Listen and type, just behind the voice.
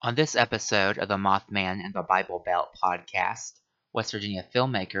On this episode of the Mothman and the Bible Belt podcast, West Virginia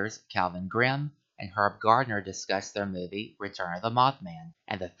filmmakers Calvin Grimm and Herb Gardner discuss their movie Return of the Mothman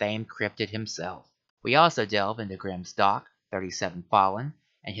and the famed cryptid himself. We also delve into Grimm's doc, 37 Fallen,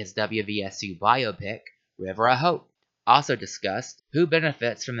 and his WVSU biopic, River of Hope. Also discussed who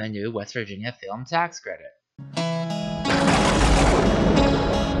benefits from the new West Virginia film tax credit.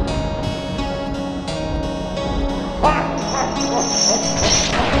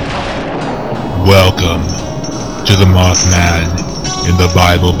 Welcome to the Mothman in the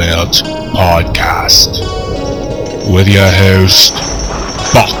Bible Belt podcast with your host,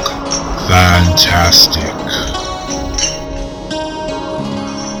 Buck Fantastic.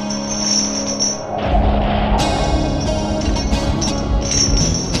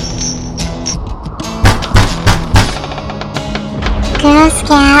 Girl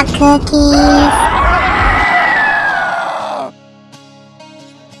Scout cookies.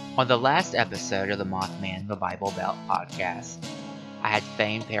 On the last episode of the Mothman the Bible Belt podcast, I had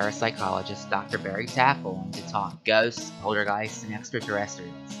famed parapsychologist Dr. Barry Taffel on to talk ghosts, poltergeists, and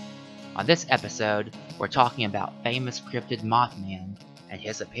extraterrestrials. On this episode, we're talking about famous cryptid Mothman and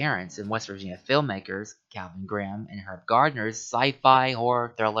his appearance in West Virginia filmmakers Calvin Grimm and Herb Gardner's sci-fi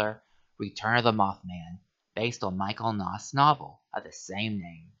horror thriller Return of the Mothman, based on Michael Noss's novel of the same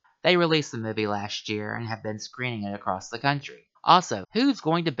name. They released the movie last year and have been screening it across the country. Also, who's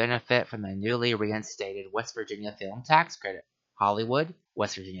going to benefit from the newly reinstated West Virginia film tax credit? Hollywood,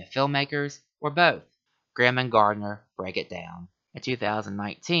 West Virginia filmmakers, or both? Grimm and Gardner break it down. In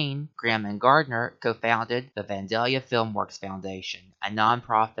 2019, Grimm and Gardner co-founded the Vandalia Filmworks Foundation, a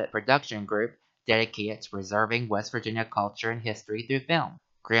non-profit production group dedicated to preserving West Virginia culture and history through film.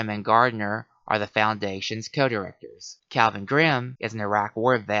 Grimm and Gardner are the foundation's co-directors. Calvin Grimm is an Iraq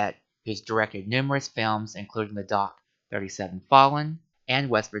War vet who's directed numerous films, including the doc 37 Fallen, and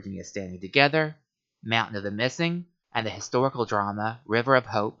West Virginia Standing Together, Mountain of the Missing, and the historical drama River of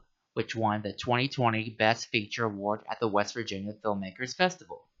Hope, which won the 2020 Best Feature Award at the West Virginia Filmmakers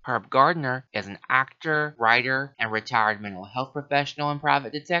Festival. Herb Gardner is an actor, writer, and retired mental health professional and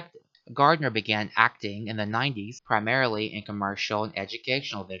private detective. Gardner began acting in the 90s, primarily in commercial and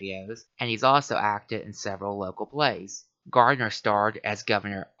educational videos, and he's also acted in several local plays. Gardner starred as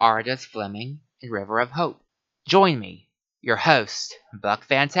Governor Aridus Fleming in River of Hope. Join me, your host, Buck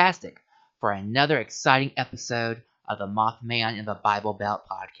Fantastic, for another exciting episode of the Mothman in the Bible Belt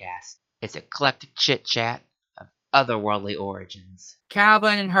podcast. It's eclectic chit-chat of otherworldly origins.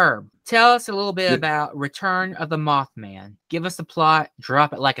 Calvin and Herb, tell us a little bit about Return of the Mothman. Give us the plot,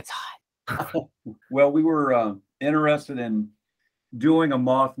 drop it like it's hot. Well, we were interested in doing a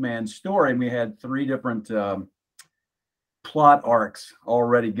Mothman story, and we had three different plot arcs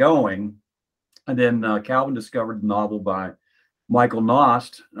already going. And then Calvin discovered the novel by Michael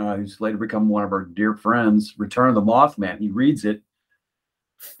Noss, who's later become one of our dear friends, Return of the Mothman. He reads it,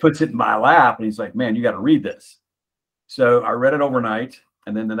 puts it in my lap, and he's like, man, you got to read this. So I read it overnight.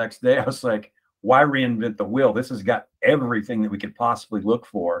 And then the next day I was like, why reinvent the wheel? This has got everything that we could possibly look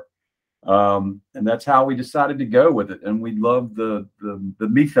for. And that's how we decided to go with it. And we love the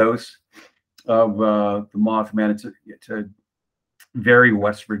mythos of the Mothman. It's a very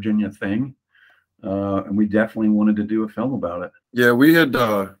West Virginia thing. And we definitely wanted to do a film about it. Yeah, we had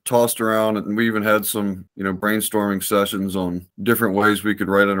tossed around, and we even had some, brainstorming sessions on different ways we could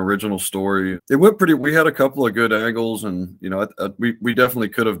write an original story. It went we had a couple of good angles, and, we definitely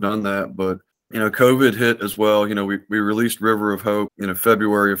could have done that, but, COVID hit as well. We released River of Hope,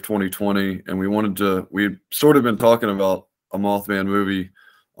 February of 2020, and we'd sort of been talking about a Mothman movie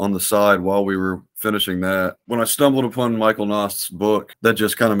on the side while we were finishing that. When I stumbled upon Michael Noss's book, that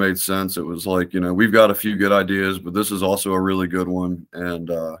just kind of made sense. It was like, we've got a few good ideas, but this is also a really good one. And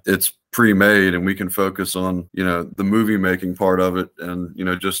it's pre-made, and we can focus on, the movie making part of it. And,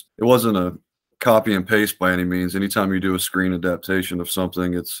 it wasn't a copy and paste by any means. Anytime you do a screen adaptation of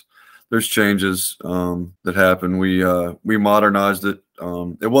something, there's changes that happen. We modernized it.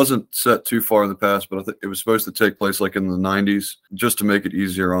 It wasn't set too far in the past, but I think it was supposed to take place like in the 90s, just to make it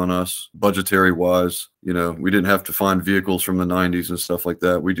easier on us, budgetary wise. We didn't have to find vehicles from the 90s and stuff like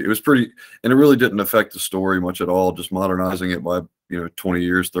that. It was pretty, and it really didn't affect the story much at all, just modernizing it by 20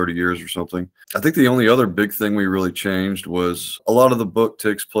 years, 30 years or something. I think the only other big thing we really changed was a lot of the book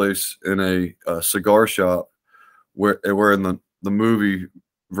takes place in a cigar shop, where in the movie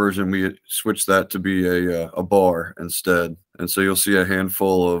version we had switched that to be a bar instead. And so you'll see a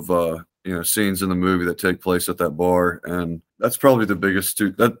handful of scenes in the movie that take place at that bar, and that's probably the biggest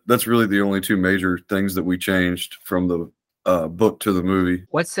two. That's really the only two major things that we changed from the book to the movie.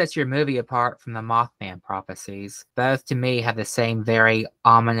 What sets your movie apart from the Mothman prophecies? Both to me have the same very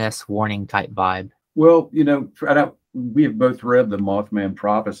ominous warning type vibe. Well, we have both read the Mothman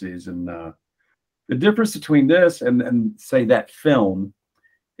prophecies, and the difference between this and say that film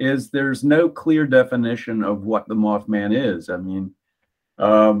is there's no clear definition of what the Mothman is. I mean,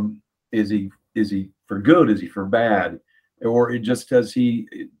 is he for good? Is he for bad? Or it just does he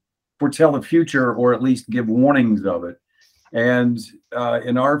foretell the future, or at least give warnings of it? And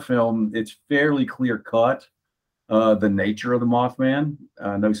in our film, it's fairly clear cut the nature of the Mothman.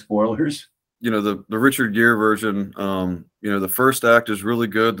 No spoilers. The Richard Gere version, the first act is really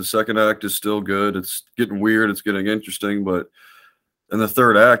good. The second act is still good. It's getting weird. It's getting interesting. But in the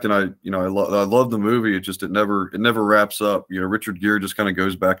third act, and I love the movie. It never wraps up. Richard Gere just kind of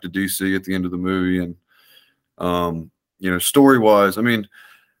goes back to DC at the end of the movie. And, story wise, I mean,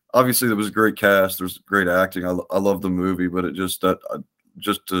 obviously there was a great cast. There's great acting. I love the movie, but it just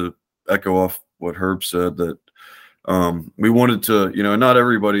to echo off what Herb said, that we wanted to, not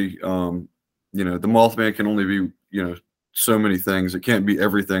everybody, the Mothman can only be, so many things. It can't be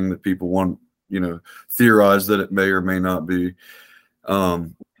everything that people want, theorize that it may or may not be.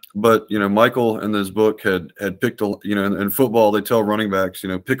 But Michael in this book had picked a, in football, they tell running backs,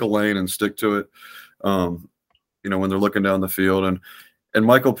 pick a lane and stick to it. When they're looking down the field, and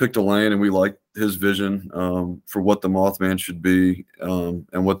Michael picked a lane, and we liked his vision for what the Mothman should be,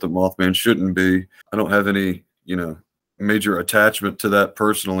 and what the Mothman shouldn't be. I don't have any, major attachment to that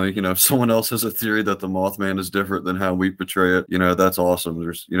personally. If someone else has a theory that the Mothman is different than how we portray it, that's awesome.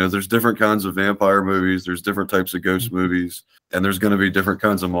 There's different kinds of vampire movies. There's different types of ghost movies, and there's going to be different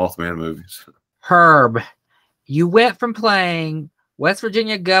kinds of Mothman movies. Herb, you went from playing West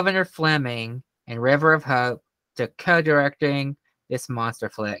Virginia Governor Fleming in River of Hope to co-directing this monster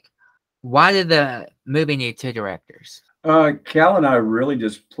flick. Why did the movie need two directors? Cal and I really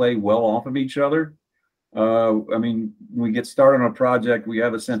just play well off of each other. I mean, when we get started on a project, we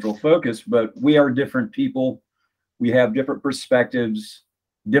have a central focus, but we are different people. We have different perspectives,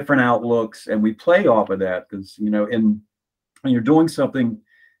 different outlooks, and we play off of that because, when you're doing something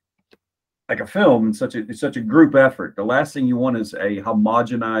like a film, it's such a group effort. The last thing you want is a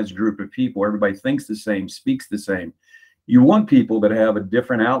homogenized group of people. Everybody thinks the same, speaks the same. You want people that have a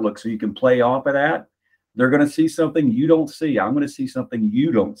different outlook so you can play off of that. They're going to see something you don't see. I'm going to see something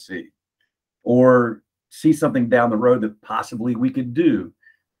you don't see, or see something down the road that possibly we could do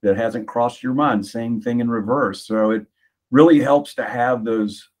that hasn't crossed your mind. Same thing in reverse. So it really helps to have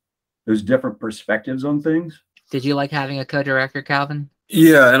those different perspectives on things. Did you like having a co-director, Calvin?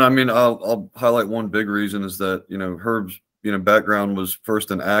 Yeah, and I mean, I'll highlight one big reason is that Herb's background was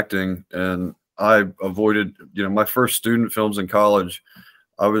first in acting, and I avoided my first student films in college.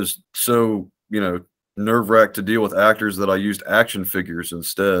 I was so nerve-wracked to deal with actors that I used action figures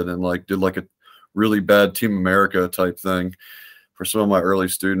instead, and did a really bad Team America type thing for some of my early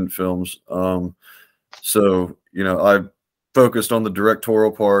student films. So I focused on the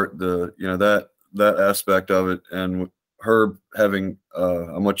directorial part, that aspect of it, and Herb having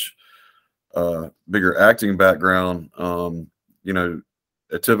a much bigger acting background.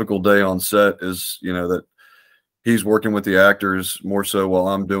 A typical day on set is that he's working with the actors more so while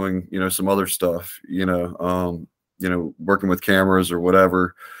I'm doing some other stuff, working with cameras or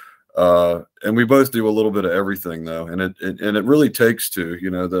whatever. And we both do a little bit of everything though, and it really takes two.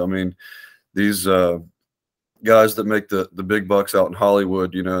 These guys that make the big bucks out in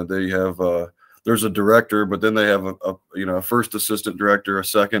Hollywood, they have there's a director, but then they have a first assistant director, a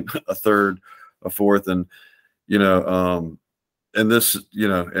second, a third, a fourth, and and this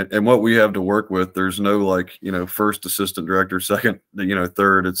and what we have to work with, there's no first assistant director, second,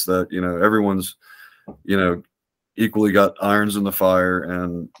 third. It's that everyone's equally got irons in the fire,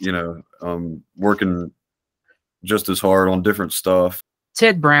 and working just as hard on different stuff.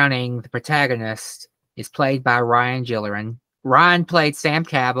 Ted Browning, the protagonist, is played by Ryan Gilliran. Ryan played Sam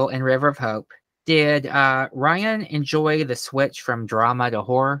Cabell in River of Hope. Did Ryan enjoy the switch from drama to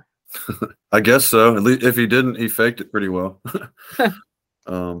horror? I guess so. At least if he didn't, he faked it pretty well.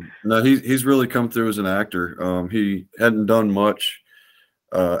 No, he's really come through as an actor. He hadn't done much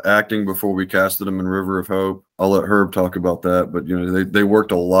acting before we casted him in River of Hope. I'll let Herb talk about that, but they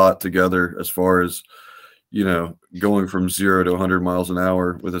worked a lot together as far as going from 0 to 100 miles an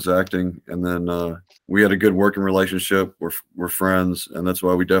hour with his acting, and then we had a good working relationship. We're friends, and that's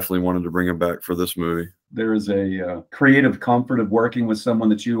why we definitely wanted to bring him back for this movie. There is a creative comfort of working with someone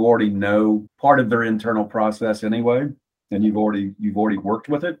that you already know part of their internal process anyway, and you've already worked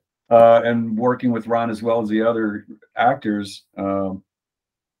with it. And working with Ron as well as the other actors,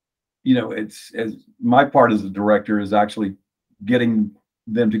 it's as my part as a director is actually getting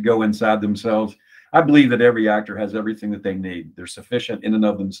them to go inside themselves. I believe that every actor has everything that they need. They're sufficient in and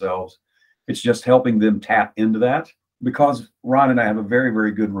of themselves. It's just helping them tap into that. Because Ron and I have a very,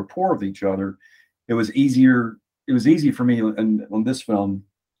 very good rapport with each other, it was easy for me on this film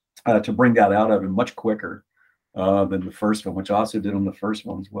to bring that out of him much quicker than the first one, which I also did on the first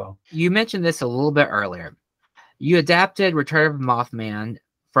one as well. You mentioned this a little bit earlier. You adapted Return of the Mothman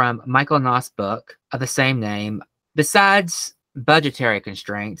from Michael Noss' book of the same name. Besides budgetary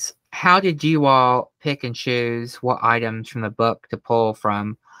constraints, how did you all pick and choose what items from the book to pull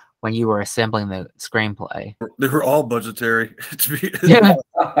from when you were assembling the screenplay? They were all budgetary. There's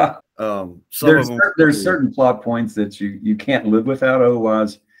certain plot points that you can't live without,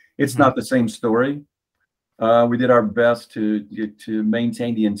 otherwise it's not the same story. We did our best to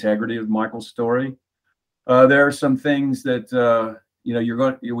maintain the integrity of Michael's story. There are some things that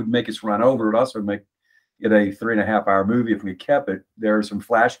it would make us run over. It also would make it a 3.5-hour movie if we kept it. There are some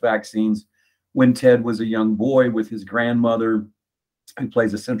flashback scenes when Ted was a young boy with his grandmother, who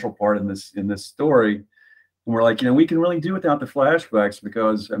plays a central part in this story. And we're like, we can really do without the flashbacks,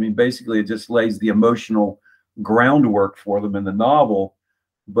 because basically it just lays the emotional groundwork for them in the novel,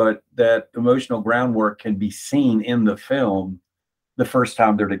 but that emotional groundwork can be seen in the film the first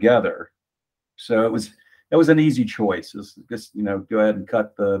time they're together. So it was an easy choice. It's just, go ahead and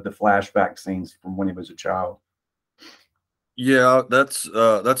cut the flashback scenes from when he was a child. Yeah, that's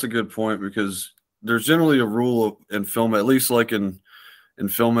a good point, because there's generally a rule in film, at least like in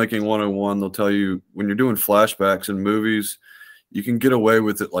filmmaking 101, they'll tell you when you're doing flashbacks in movies, you can get away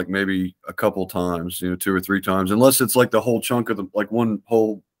with it like maybe a couple times, 2 or 3 times, unless it's like the whole chunk of like one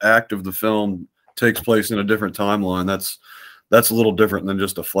whole act of the film takes place in a different timeline. That's a little different than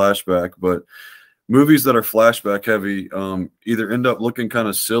just a flashback. But movies that are flashback heavy either end up looking kind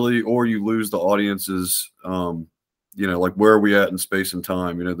of silly, or you lose the audience's like, where are we at in space and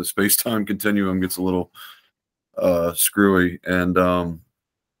time? The space-time continuum gets a little screwy. And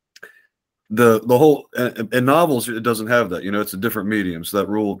the whole in novels, it doesn't have that. It's a different medium, so that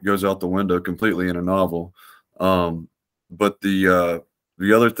rule goes out the window completely in a novel. But the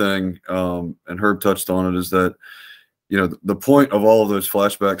other thing, and Herb touched on it, is that the point of all of those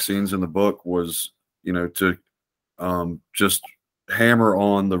flashback scenes in the book was to just hammer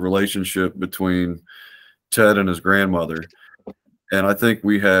on the relationship between Ted and his grandmother. And I think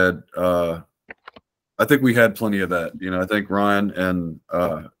we had plenty of that. I think Ryan and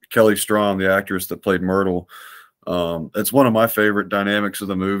Kelly Strom, the actress that played Myrtle, it's one of my favorite dynamics of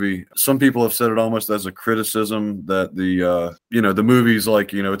the movie. Some people have said it almost as a criticism that the movie's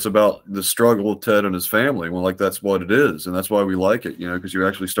like, it's about the struggle of Ted and his family. Well, like, that's what it is. And that's why we like it, because you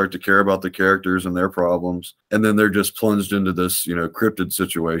actually start to care about the characters and their problems. And then they're just plunged into this, cryptid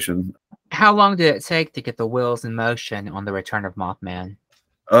situation. How long did it take to get the wheels in motion on the Return of Mothman?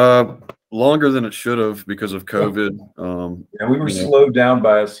 Longer than it should have, because of COVID. We were slowed down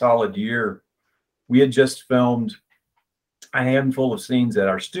by a solid year. We had just filmed a handful of scenes at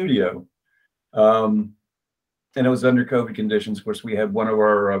our studio, and it was under COVID conditions. Of course, we had one of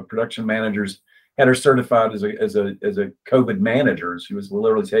our production managers had her certified as a COVID manager. She was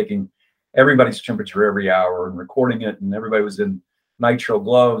literally taking everybody's temperature every hour and recording it, and everybody was in nitrile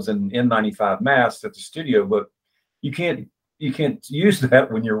gloves and N95 masks at the studio. But you can't use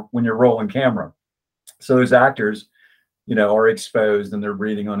that when you're rolling camera. So those actors, are exposed and they're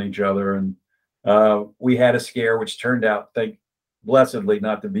breathing on each other. And we had a scare, which turned out, thank blessedly,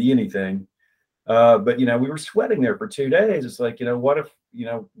 not to be anything. But we were sweating there for 2 days. It's like, what if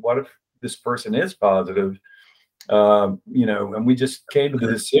this person is positive? And we just came to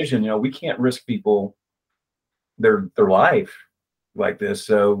the decision, we can't risk people their life like this.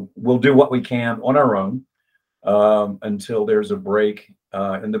 So we'll do what we can on our own until there's a break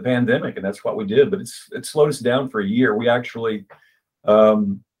in the pandemic, and that's what we did. But it slowed us down for a year. We actually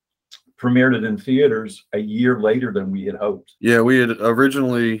premiered it in theaters a year later than we had hoped. Yeah, we had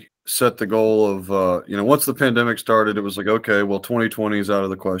originally set the goal of once the pandemic started, it was like, okay, well, 2020 is out of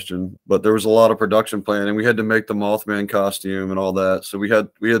the question. But there was a lot of production planning. We had to make the Mothman costume and all that, so we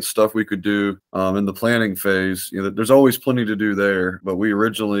had stuff we could do in the planning phase. There's always plenty to do there, but we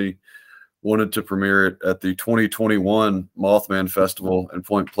originally wanted to premiere it at the 2021 Mothman Festival in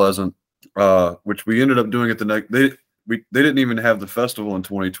Point Pleasant, which we ended up doing at the next. They didn't even have the festival in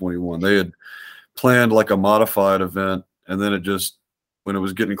 2021. They had planned like a modified event, and then it just, when it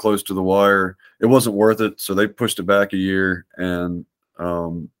was getting close to the wire, it wasn't worth it. So they pushed it back a year, and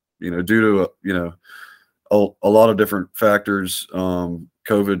due to a lot of different factors,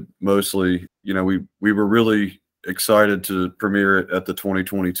 COVID mostly, we were really excited to premiere it at the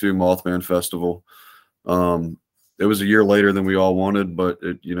 2022 Mothman Festival. It was a year later than we all wanted, but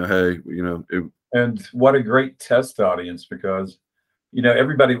And what a great test audience, because,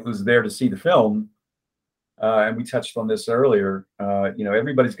 everybody was there to see the film. And we touched on this earlier.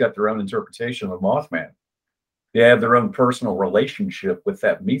 Everybody's got their own interpretation of Mothman. They have their own personal relationship with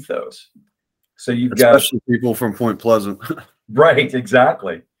that mythos. So you've especially people from Point Pleasant. Right,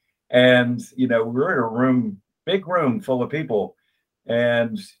 exactly. And, we're in a big room full of people.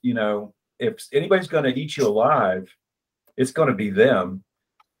 And, if anybody's going to eat you alive, it's going to be them.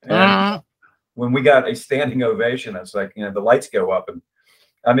 And when we got a standing ovation, it's like, the lights go up and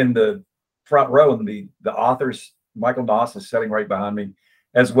I'm in the front row, and the authors, Michael Noss, is sitting right behind me,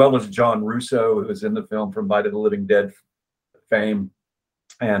 as well as John Russo, who was in the film from Night of the Living Dead fame.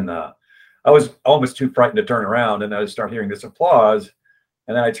 And I was almost too frightened to turn around, and I start hearing this applause,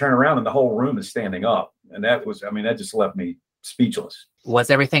 and then I turn around and the whole room is standing up. And that just left me speechless. Was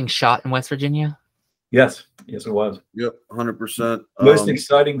everything shot in West Virginia? Yes, it was. Yep, 100%. Most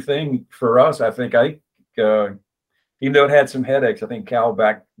exciting thing for us, I think, even though it had some headaches, I think Cal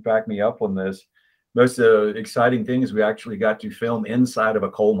backed me up on this. Most exciting thing is we actually got to film inside of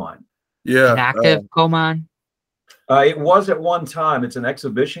a coal mine. Yeah. An active coal mine? It was at one time. It's an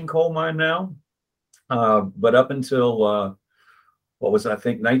exhibition coal mine now. But up until, I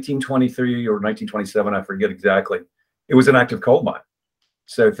think 1923 or 1927, I forget exactly, it was an active coal mine.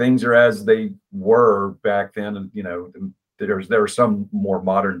 So things are as they were back then. And, there are some more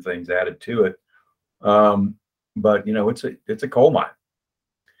modern things added to it. But it's a coal mine,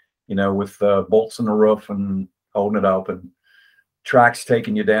 with bolts in the roof and holding it up, and tracks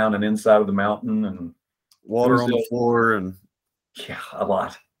taking you down and inside of the mountain, and water on the floor, and a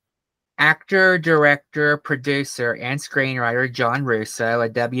lot. Actor, director, producer, and screenwriter John Russo, a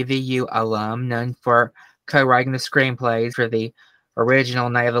WVU alum known for co-writing the screenplays for the original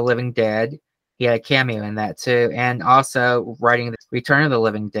Night of the Living Dead. He had a cameo in that too, and also writing the Return of the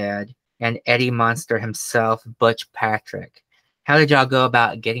Living Dead. And Eddie Munster himself, Butch Patrick. How did y'all go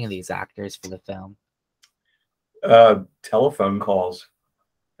about getting these actors for the film? Telephone calls.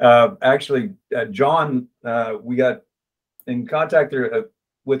 Actually, John, we got in contact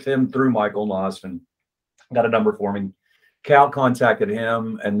with him through Michael Noss and got a number for me. Cal contacted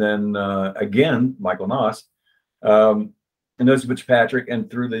him, and then again, Michael Noss, and those Butch Patrick, and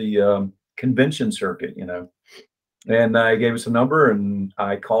through the convention circuit, And I gave us a number, and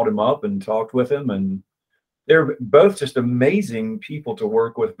I called him up and talked with him. And they're both just amazing people to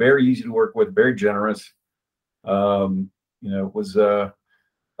work with, very easy to work with, very generous. It was a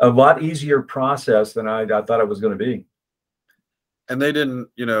lot easier process than I thought it was going to be. And they didn't,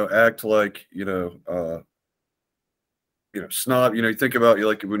 act like, snob. You think about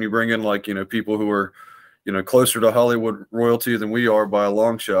like when you bring in like, people who are, closer to Hollywood royalty than we are by a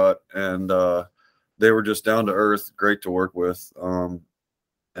long shot. And, they were just down to earth, great to work with.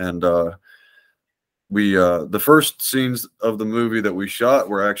 The first scenes of the movie that we shot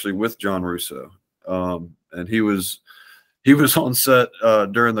were actually with John Russo. And he was on set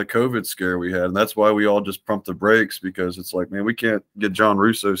during the COVID scare we had. And that's why we all just pumped the brakes, because it's like, man, we can't get John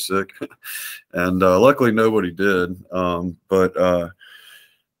Russo sick. And luckily nobody did.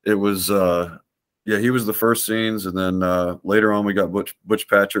 It was, he was the first scenes. And then later on we got Butch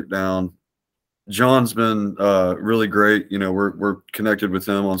Patrick down. John's been really great. We're connected with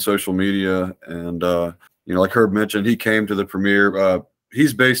him on social media, and like Herb mentioned, he came to the premiere.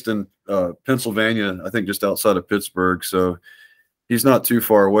 He's based in Pennsylvania, I think just outside of Pittsburgh, so he's not too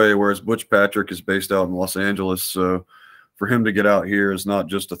far away, whereas Butch Patrick is based out in Los Angeles. So for him to get out here is not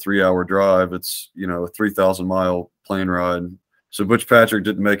just a 3-hour drive, it's a 3,000-mile plane ride. So Butch Patrick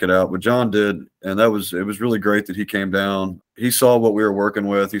didn't make it out, but John did, and it was really great that he came down. He saw what we were working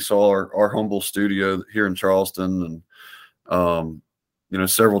with. He saw our humble studio here in Charleston, and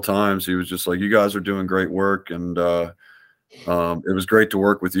several times he was just like, "You guys are doing great work," and it was great to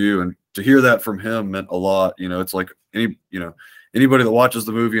work with you. And to hear that from him meant a lot. It's like anybody that watches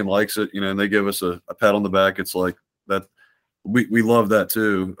the movie and likes it, and they give us a pat on the back, it's like that. We love that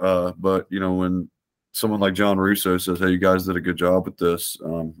too. But when someone like John Russo says, "Hey, you guys did a good job with this,"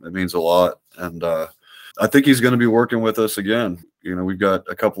 it means a lot. And I think he's going to be working with us again. We've got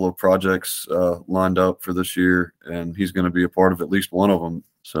a couple of projects lined up for this year, and he's going to be a part of at least one of them.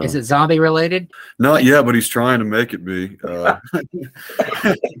 So, is it zombie related? Not yet, but he's trying to make it be.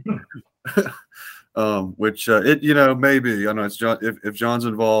 Which maybe. I know it's John. If John's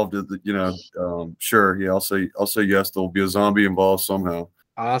involved, sure. Yeah, I'll say yes. There'll be a zombie involved somehow.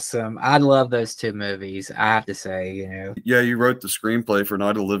 Awesome. I love those two movies, I have to say. Yeah, you wrote the screenplay for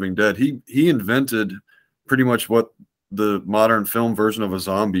Night of the Living Dead. He invented pretty much what the modern film version of a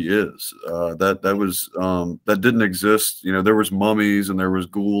zombie is. That didn't exist. You know, there was mummies and there was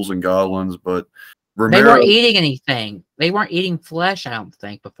ghouls and goblins, but They Romero. weren't eating anything. They weren't eating flesh, I don't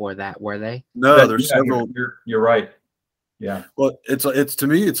think, before that, were they? No, But, there's yeah, several. You're right. Yeah. Well, it's to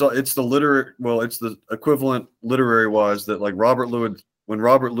me, it's the literary. Well, it's the equivalent literary wise that like when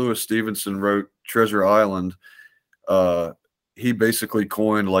Robert Louis Stevenson wrote Treasure Island, he basically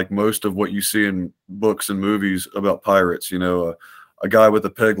coined like most of what you see in books and movies about pirates. You know, a guy with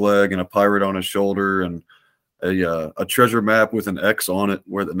a peg leg and a pirate on his shoulder, and a treasure map with an X on it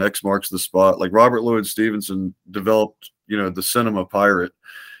where the X marks the spot. Like Robert Louis Stevenson developed, you know, the cinema pirate,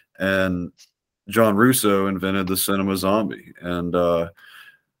 and John Russo invented the cinema zombie. And I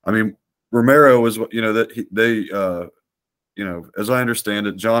mean, Romero was, you know, you know, as I understand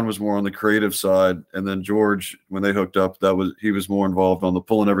it, John was more on the creative side, and then George, when they hooked up, he was more involved on the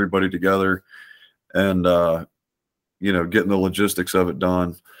pulling everybody together and you know, getting the logistics of it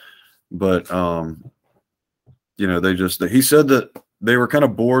done. But you know, he said that they were kind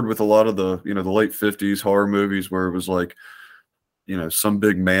of bored with a lot of the, you know, the late 50s horror movies where it was like, you know, some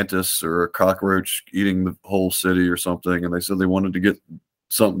big mantis or a cockroach eating the whole city or something, and they said they wanted to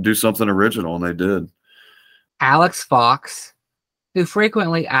do something original, and they did. Alex Fox, who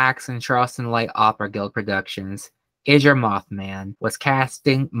frequently acts in Charleston Light Opera Guild productions, is your Mothman. Was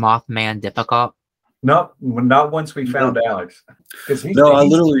casting Mothman difficult? No, not once we found Alex. No,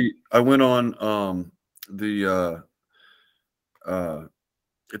 I went on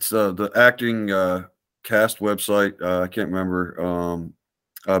it's the acting cast website. I can't remember.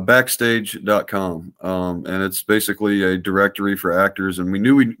 Backstage.com. And it's basically a directory for actors. And we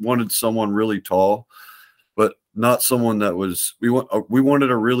knew we wanted someone really tall, but not someone that was, we wanted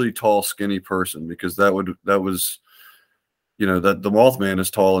a really tall, skinny person, because that was, you know, that the Mothman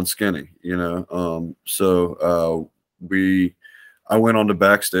is tall and skinny, you know? I went on to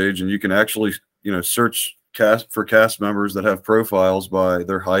Backstage, and you can actually, you know, search cast members that have profiles by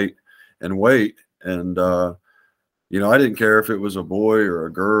their height and weight. And, you know, I didn't care if it was a boy or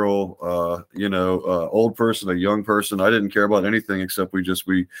a girl, you know, old person, a young person. I didn't care about anything except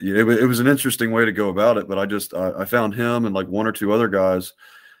it was an interesting way to go about it. But I found him and like one or two other guys,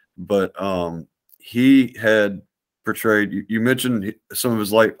 but he had portrayed, you mentioned some of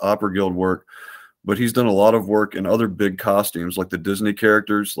his Light Opera Guild work, but he's done a lot of work in other big costumes, like the Disney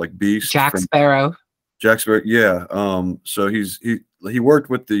characters, like Beast, Jack Sparrow. Yeah. So he worked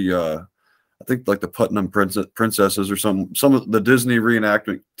with the I think like the Putnam princesses or some of the Disney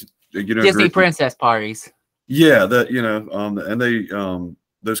reenactment, you know, Disney princess parties. Yeah, that, you know, and they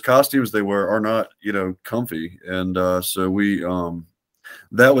those costumes they wear are not, you know, comfy, and so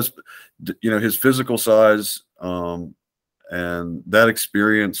that was, you know, his physical size and that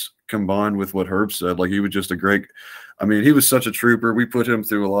experience combined with what Herb said, like he was just he was such a trooper. We put him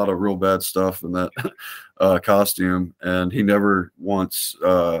through a lot of real bad stuff in that costume, and he never once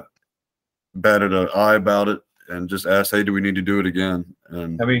batted an eye about it, and just asked, hey, do we need to do it again?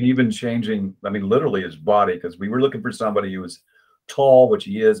 And I mean, even changing, literally his body, because we were looking for somebody who was tall, which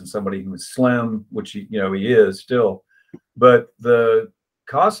he is, and somebody who was slim, which he is still. But the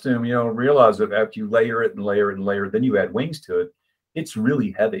costume, you know, realize that after you layer it and layer it and layer it, then you add wings to it, it's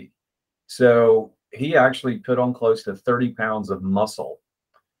really heavy. So he actually put on close to 30 pounds of muscle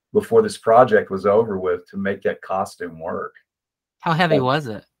before this project was over with to make that costume work. How heavy was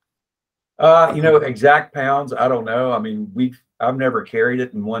it? You know, exact pounds, I don't know. I mean, I've never carried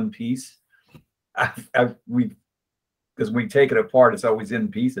it in one piece. Because we take it apart, it's always in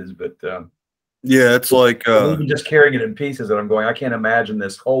pieces. But yeah, it's like even just carrying it in pieces, and I'm going, I can't imagine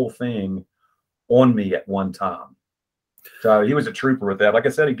this whole thing on me at one time. So he was a trooper with that. Like I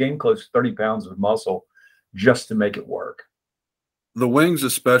said, he gained close to 30 pounds of muscle just to make it work. The wings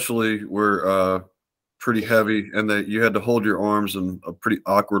especially were pretty heavy, and that you had to hold your arms in a pretty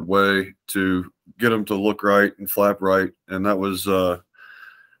awkward way to get them to look right and flap right. And that was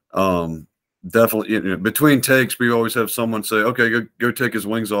definitely, you know, between takes, we always have someone say, okay, go take his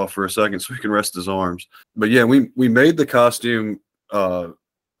wings off for a second so he can rest his arms. But yeah, we made the costume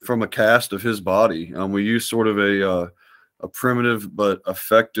from a cast of his body. We used sort of a primitive but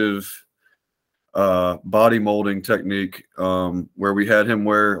effective body molding technique, where we had him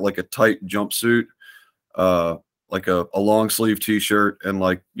wear like a tight jumpsuit, like a long sleeve t-shirt, and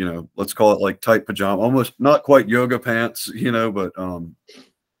like, you know, let's call it like tight pajama, almost not quite yoga pants, you know, but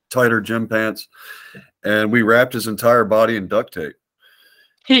tighter gym pants. And we wrapped his entire body in duct tape.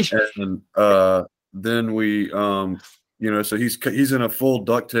 And then we you know, so he's in a full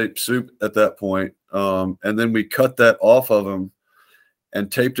duct tape suit at that point. And then we cut that off of him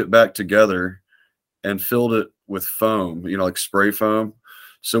and taped it back together. and filled it with foam, like spray foam.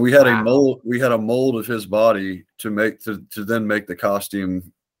 So we had Wow. a mold of his body to then make the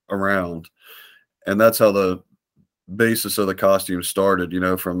costume around. And that's how the basis of the costume started,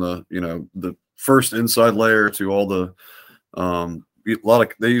 from the first inside layer to all the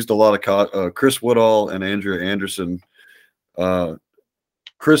they used a lot of Chris Woodall and Andrea Anderson.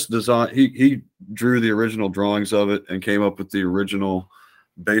 Chris designed, he drew the original drawings of it and came up with the original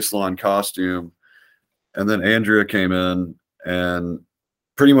baseline costume. And then Andrea came in and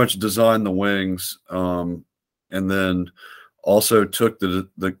pretty much designed the wings. And then also took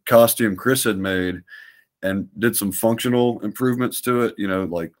the costume Chris had made and did some functional improvements to it.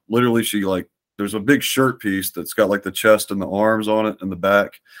 Like literally there's a big shirt piece that's got like the chest and the arms on it and the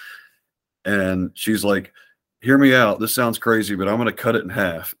back. And she's like, hear me out. This sounds crazy, but I'm going to cut it in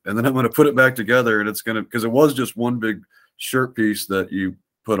half. And then I'm going to put it back together, and it's going to, because it was just one big shirt piece that you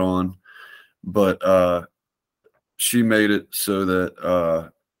put on, but she made it so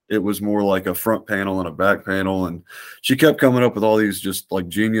that it was more like a front panel and a back panel. And she kept coming up with all these just like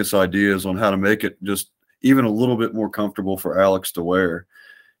genius ideas on how to make it just even a little bit more comfortable for Alex to wear.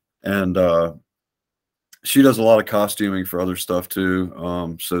 And she does a lot of costuming for other stuff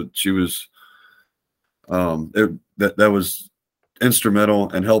too. So she was, that was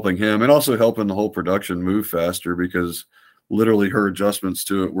instrumental in helping him and also helping the whole production move faster, because literally her adjustments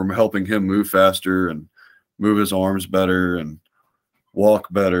to it were helping him move faster and move his arms better and walk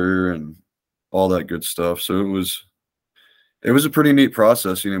better and all that good stuff. So it was a pretty neat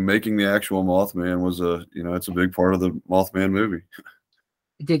process. Making the actual Mothman was it's a big part of the Mothman movie.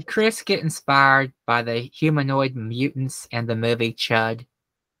 Did Chris get inspired by the humanoid mutants and the movie Chud?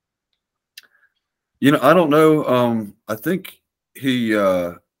 I don't know. I think he's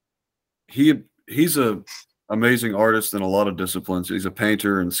a amazing artist in a lot of disciplines. He's a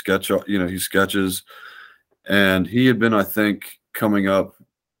painter and he sketches, and he had been, I think, coming up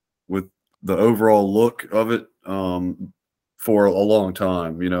with the overall look of it for a long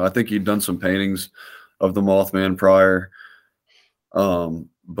time. I think he'd done some paintings of the Mothman prior,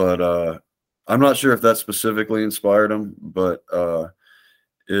 but I'm not sure if that specifically inspired him. But I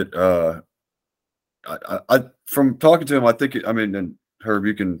from talking to him, I think and Herb,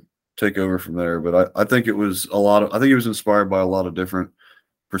 you can take over from there, but I think it was I think he was inspired by a lot of different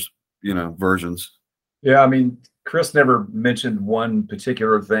versions. Yeah, Chris never mentioned one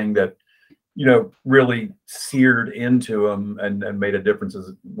particular thing that really seared into him and made a difference,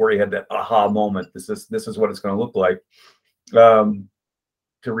 where he had that aha moment. This is what it's going to look like. To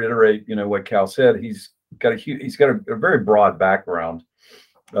reiterate, what Cal said, he's got a very broad background.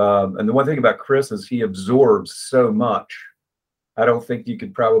 And the one thing about Chris is he absorbs so much. I don't think you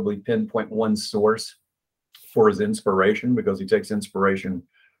could probably pinpoint one source for his inspiration, because he takes inspiration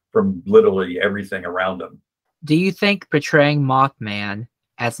from literally everything around him. Do you think portraying Mothman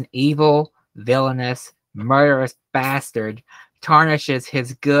as an evil, villainous, murderous bastard tarnishes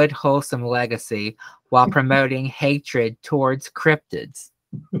his good, wholesome legacy while promoting hatred towards cryptids?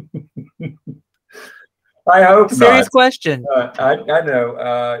 I hope not. Serious question. I know.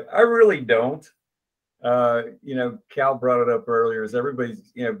 I really don't. Cal brought it up earlier. Is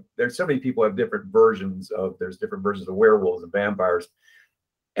everybody's, there's so many people have different versions of. There's different versions of werewolves and vampires,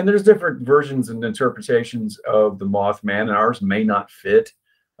 and there's different versions and interpretations of the Mothman, and ours may not fit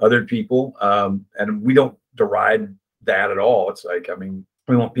other people. And we don't deride that at all. It's like,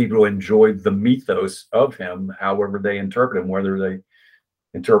 we want people to enjoy the mythos of him, however they interpret him, whether they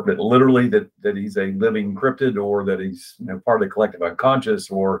interpret it literally that he's a living cryptid, or that he's part of the collective unconscious,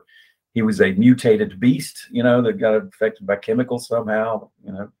 or he was a mutated beast, that got affected by chemicals somehow.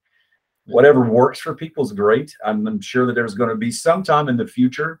 Whatever works for people is great. I'm sure that there's going to be sometime in the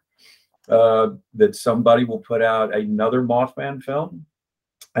future that somebody will put out another Mothman film,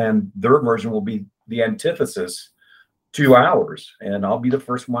 and their version will be the antithesis to ours, and I'll be the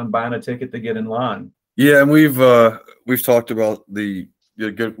first one buying a ticket to get in line. Yeah, and we've talked about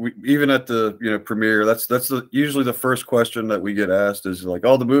even at the premiere. That's usually the first question that we get asked is like,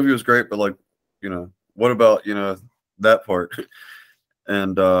 "Oh, the movie was great, but like, what about that part?"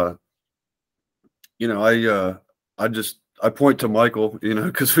 And I point to Michael,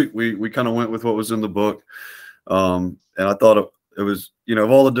 because we kind of went with what was in the book, and I thought it was of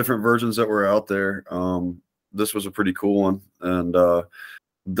all the different versions that were out there, this was a pretty cool one, and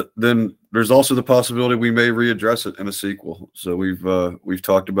then there's also the possibility we may readdress it in a sequel. So we've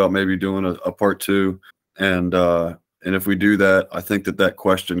talked about maybe doing a part 2, and if we do that, I think that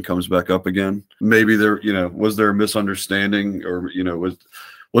question comes back up again. Maybe there, was there a misunderstanding, or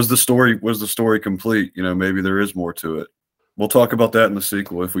was the story complete? Maybe there is more to it. We'll talk about that in the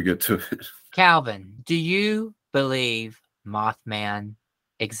sequel if we get to it. Calvin, do you believe Mothman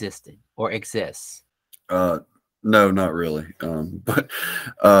existed or exists? No, not really. But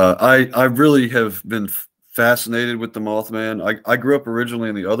I really have been fascinated with the Mothman. I grew up originally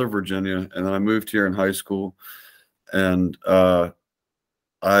in the other Virginia, and then I moved here in high school. And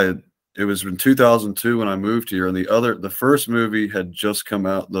it was in 2002 when I moved here, and the first movie had just come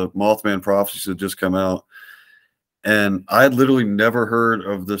out. The Mothman Prophecies had just come out, and I had literally never heard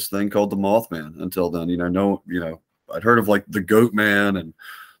of this thing called the Mothman until then. I'd heard of like the Goat Man and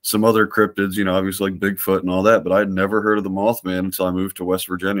some other cryptids, obviously like Bigfoot and all that, but I'd never heard of the Mothman until I moved to West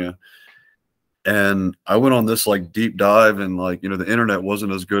Virginia. And I went on this like deep dive, and like, the internet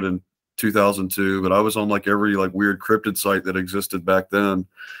wasn't as good in 2002, but I was on like every like weird cryptid site that existed back then.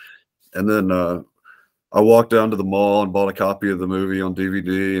 And then I walked down to the mall and bought a copy of the movie on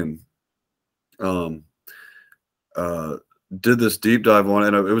DVD, and did this deep dive on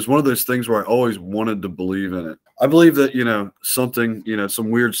it. And it was one of those things where I always wanted to believe in it. I believe that, something, some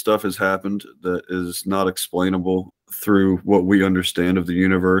weird stuff has happened that is not explainable through what we understand of the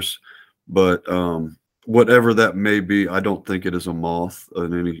universe. But whatever that may be, I don't think it is a moth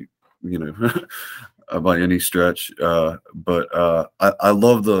in any, by any stretch. But I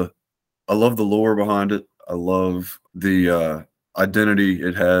love the lore behind it. I love the identity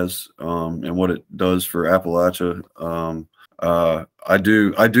it has, and what it does for Appalachia. I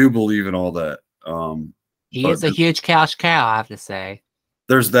do believe in all that. He is a huge cash cow, I have to say.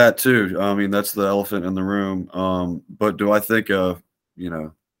 There's that too. I mean, that's the elephant in the room. But do I think a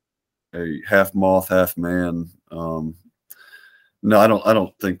half moth, half man? No, I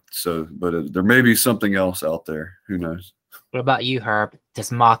don't think so. But there may be something else out there. Who knows? What about you, Herb? Does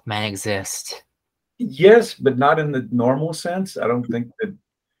Mothman exist? Yes, but not in the normal sense. I don't think that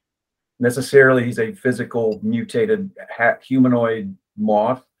necessarily he's a physical mutated humanoid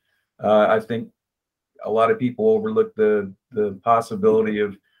moth. I think a lot of people overlook the possibility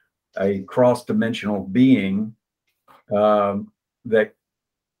of a cross-dimensional being that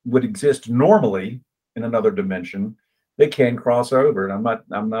would exist normally in another dimension. They can cross over, and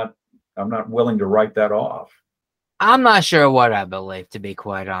I'm not willing to write that off. I'm not sure what I believe, to be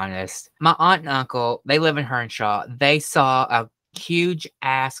quite honest. My aunt and uncle, they live in Hernshaw. They saw a huge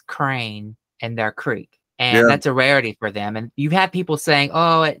ass crane in their creek. And that's a rarity for them. And you've had people saying,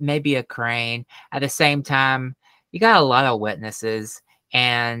 oh, it may be a crane. At the same time, you got a lot of witnesses.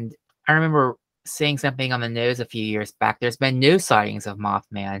 And I remember seeing something on the news a few years back. There's been news sightings of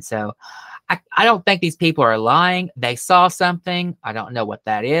Mothman. So I don't think these people are lying. They saw something. I don't know what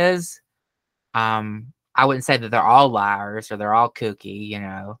that is. I wouldn't say that they're all liars or they're all kooky,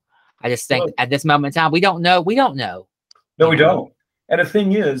 I just think at this moment in time, we don't know. No, we don't. And the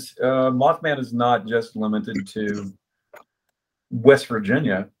thing is, Mothman is not just limited to West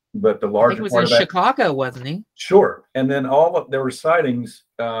Virginia, but the larger he was part in of that. Chicago, wasn't he? Sure. And then there were sightings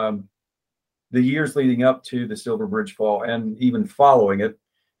the years leading up to the Silver Bridge fall, and even following it,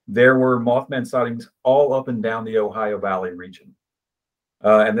 there were Mothman sightings all up and down the Ohio Valley region.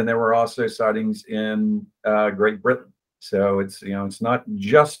 And then there were also sightings in Great Britain. So it's not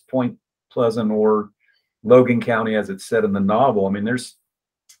just Point Pleasant or Logan County, as it's said in the novel. I mean, there's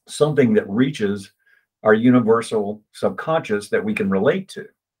something that reaches our universal subconscious that we can relate to.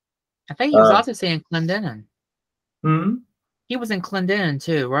 I think he was also seen in Clendenin. Hmm? He was in Clendenin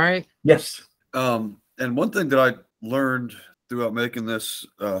too, right? Yes. And one thing that I learned throughout making this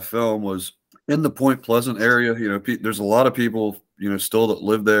film was in the Point Pleasant area, there's a lot of people, still that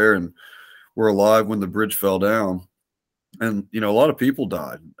live there and were alive when the bridge fell down. And, a lot of people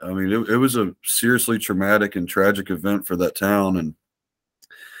died. I mean, it was a seriously traumatic and tragic event for that town. And,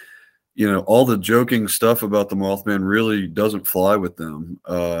 all the joking stuff about the Mothman really doesn't fly with them.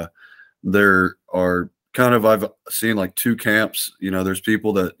 There are I've seen like two camps. There's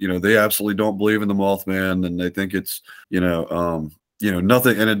people that, they absolutely don't believe in the Mothman, and they think it's,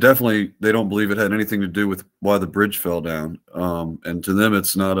 nothing. And they don't believe it had anything to do with why the bridge fell down. And to them,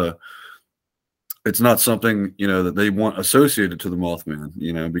 it's not something, that they want associated to the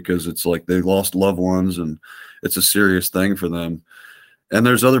Mothman, because it's like they lost loved ones and it's a serious thing for them. And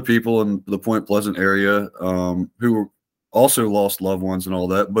there's other people in the Point Pleasant area who also lost loved ones and all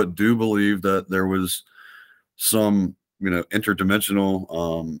that, but do believe that there was some,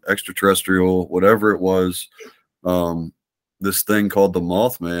 interdimensional, extraterrestrial, whatever it was, this thing called the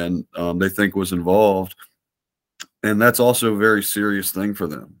Mothman, they think was involved. And that's also a very serious thing for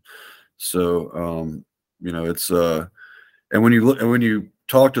them. So, it's, and when you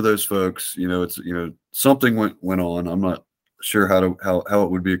talk to those folks, it's, something went on. I'm not sure how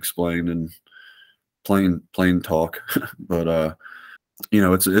it would be explained in plain talk, but, you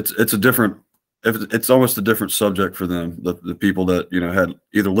know, it's a different, it's almost a different subject for them. The people that, you know, had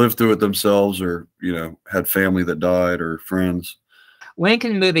either lived through it themselves or, you know, had family that died or friends. When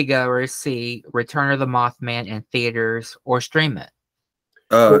can moviegoers see Return of the Mothman in theaters or stream it?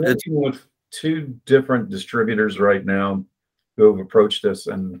 We're It's working with two different distributors right now who have approached us,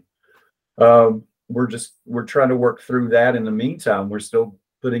 and we're trying to work through that. In the meantime, we're still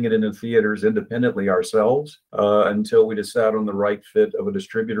putting it into theaters independently ourselves until we decide on the right fit of a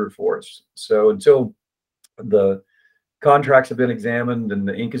distributor for us. So until the contracts have been examined and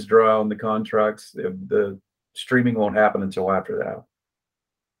the ink is dry on the contracts, the streaming won't happen until after that.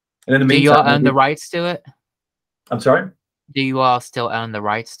 And in the Do you all meantime, own the rights to it? I'm sorry? Do you all still own the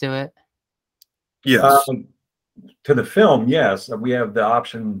rights to it? yes. To the film, yes, we have the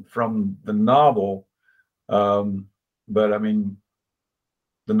option from the novel, but I mean,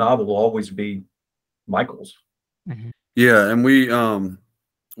 the novel will always be Michael's. Yeah, and we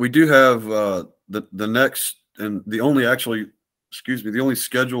do have the next and the only the only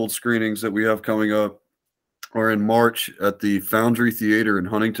scheduled screenings that we have coming up are in March at the Foundry Theater in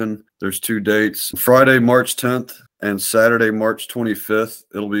Huntington. There's 2 dates: Friday, March 10th, and Saturday, March 25th.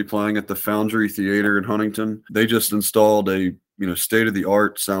 It'll be playing at the Foundry Theater in Huntington. They just installed a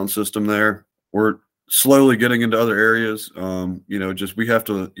state-of-the-art sound system there. We're slowly getting into other areas. Just we have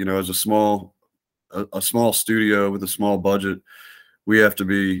to, as a small studio with a small budget, we have to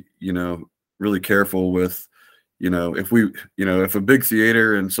be, really careful with, if a big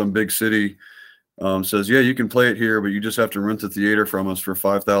theater in some big city says, yeah, you can play it here, but you just have to rent the theater from us for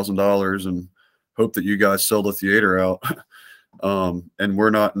 $5,000 and hope that you guys sell the theater out. And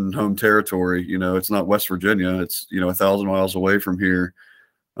we're not in home territory. It's not West Virginia. It's 1,000 miles away from here.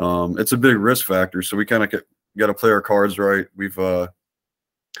 It's a big risk factor. So we kind of got to play our cards right. We've been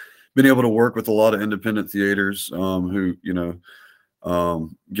able to work with a lot of independent theaters who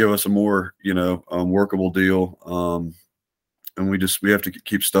give us a more workable deal. And we have to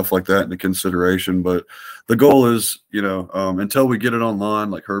keep stuff like that into consideration. But the goal is, until we get it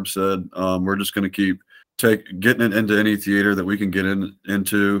online, like Herb said, we're just going to keep getting it into any theater that we can get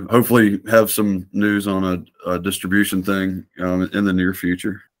into. Hopefully have some news on a distribution thing in the near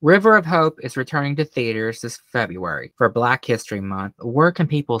future. River of Hope is returning to theaters this February for Black History Month. Where can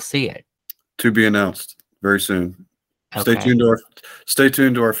people see it? To be announced very soon. Okay. Stay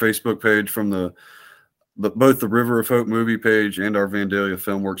tuned to our Facebook page from both the River of Hope movie page and our Vandalia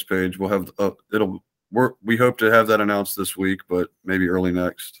Filmworks page. We'll have we hope to have that announced this week, but maybe early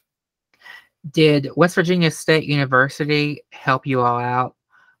next. Did West Virginia State University help you all out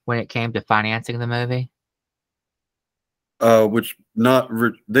when it came to financing the movie? They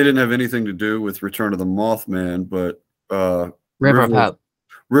didn't have anything to do with Return of the Mothman, but River of Hope.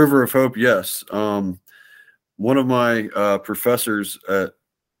 River of Hope, yes. One of my professors at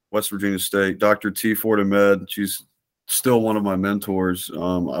West Virginia State, Dr. T. Fortamed, she's still one of my mentors.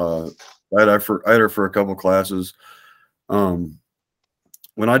 I had her for a couple classes.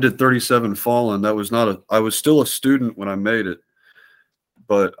 When I did 37 Fallen, I was still a student when I made it,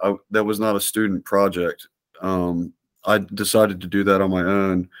 but that was not a student project. I decided to do that on my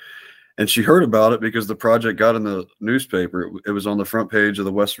own, and she heard about it because the project got in the newspaper. It was on the front page of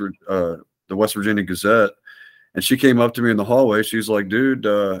the West Virginia Gazette, and she came up to me in the hallway. She's like, "Dude,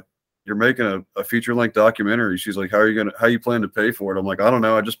 you're making a feature-length documentary." She's like, how you plan to pay for it? I'm like, I don't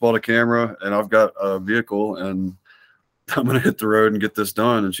know. I just bought a camera and I've got a vehicle and I'm going to hit the road and get this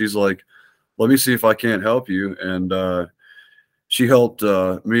done. And she's like, let me see if I can't help you. And she helped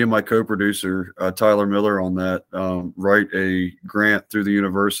me and my co-producer, Tyler Miller, on that, write a grant through the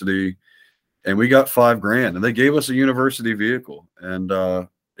university. And we got $5,000 and they gave us a university vehicle. And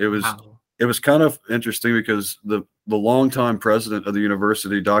it was... Wow. It was kind of interesting because the longtime president of the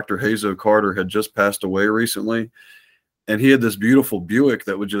university, Dr. Hazo Carter, had just passed away recently. And he had this beautiful Buick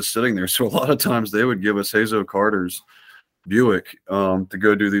that was just sitting there. So a lot of times they would give us Hazo Carter's Buick to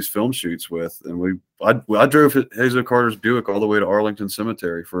go do these film shoots with. And I drove Hazo Carter's Buick all the way to Arlington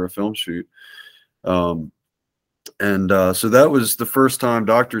Cemetery for a film shoot. So that was the first time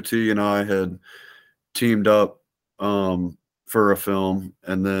Dr. T and I had teamed up for a film.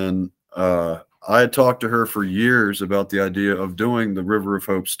 And then I had talked to her for years about the idea of doing the River of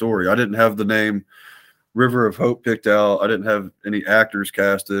Hope story. I didn't have the name River of Hope picked out. I didn't have any actors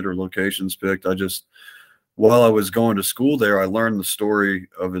casted or locations picked. While I was going to school there, I learned the story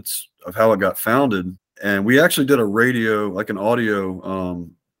of how it got founded. And we actually did an audio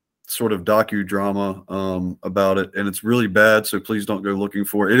sort of docudrama about it. And it's really bad, so please don't go looking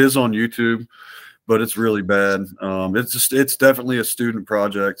for it. It is on YouTube, but it's really bad. It's definitely a student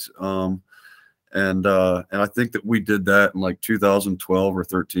project. And I think that we did that in like 2012 or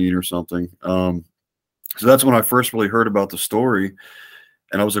 13 or something. So that's when I first really heard about the story.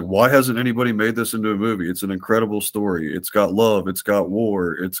 And I was like, why hasn't anybody made this into a movie? It's an incredible story. It's got love. It's got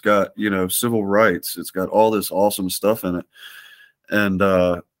war. It's got, civil rights. It's got all this awesome stuff in it. And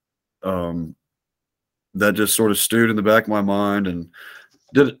that just sort of stewed in the back of my mind. And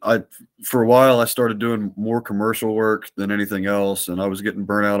for a while, I started doing more commercial work than anything else. And I was getting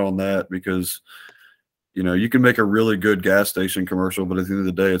burnt out on that because, you can make a really good gas station commercial, but at the end of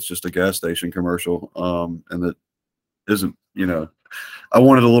the day, it's just a gas station commercial. And that isn't, I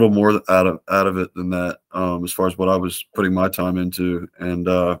wanted a little more out of it than that, as far as what I was putting my time into. And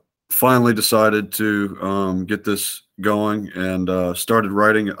finally decided to get this going and started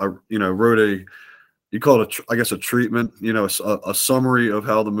writing. Wrote you call it a treatment, a summary of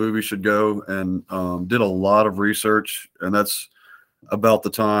how the movie should go, and did a lot of research. And that's about the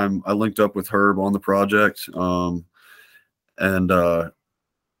time I linked up with Herb on the project, and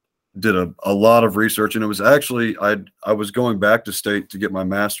did a lot of research. And it was actually, I was going back to state to get my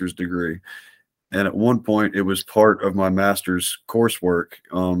master's degree. And at one point it was part of my master's coursework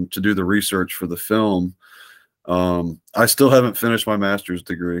to do the research for the film. I still haven't finished my master's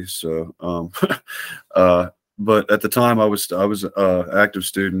degree. So, but at the time I was active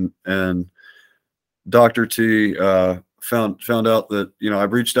student, and Dr. T, found out that, I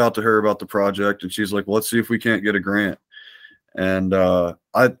reached out to her about the project, and she's like, well, let's see if we can't get a grant. And,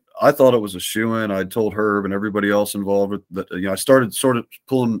 I thought it was a shoo-in. I told Herb and everybody else involved with that. I started sort of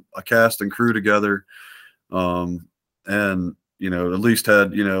pulling a cast and crew together, and at least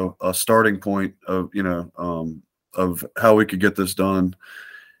had a starting point of how we could get this done.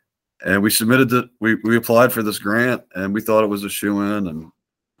 And we submitted it. We applied for this grant, and we thought it was a shoo-in. And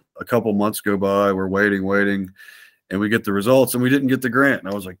a couple months go by, we're waiting, and we get the results, and we didn't get the grant.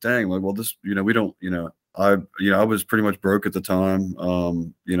 And I was like, dang, well, this, we don't, I was pretty much broke at the time.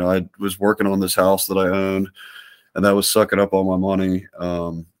 I was working on this house that I owned, and that was sucking up all my money.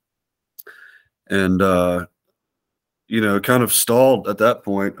 Kind of stalled at that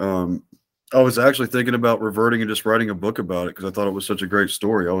point. I was actually thinking about reverting and just writing a book about it, because I thought it was such a great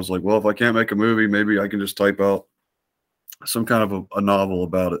story. I was like, well, if I can't make a movie, maybe I can just type out some kind of a novel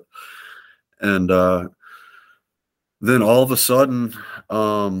about it. And then all of a sudden,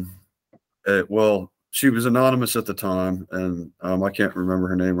 she was anonymous at the time, and I can't remember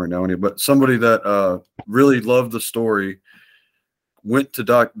her name right now, but somebody that really loved the story went to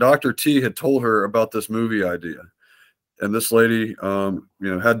Dr. T had told her about this movie idea. And this lady,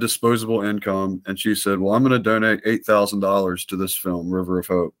 had disposable income, and she said, well, I'm going to donate $8,000 to this film, River of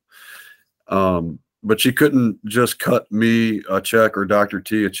Hope. But she couldn't just cut me a check or Dr.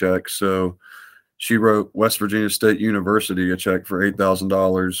 T a check. So she wrote West Virginia State University a check for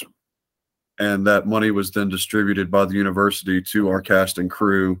 $8,000. And that money was then distributed by the university to our cast and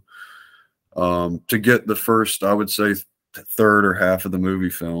crew, to get the first, I would say, third or half of the movie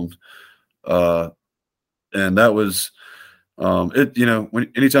filmed. And that was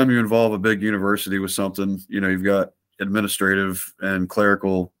anytime you involve a big university with something, you've got administrative and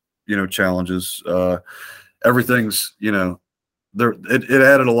clerical, challenges. Everything's, it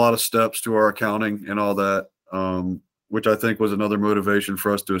added a lot of steps to our accounting and all that. Which I think was another motivation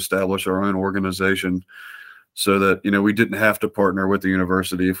for us to establish our own organization, so that, we didn't have to partner with the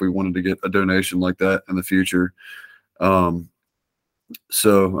university if we wanted to get a donation like that in the future. Which,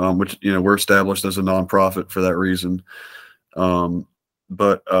 we're established as a nonprofit for that reason. So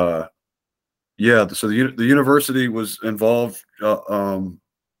the university was involved,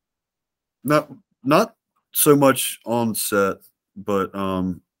 not so much on set, but,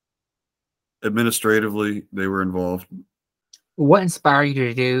 administratively, they were involved. What inspired you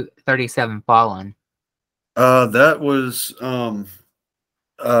to do 37 Fallen? That was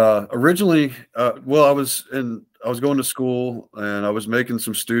originally, I was going to school, and I was making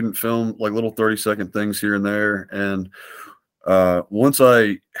some student film, like little 30-second things here and there. And once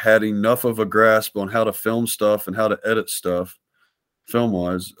I had enough of a grasp on how to film stuff and how to edit stuff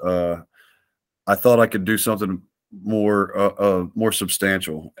film-wise, I thought I could do something more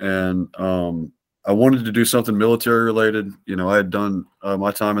substantial. And I wanted to do something military related. I had done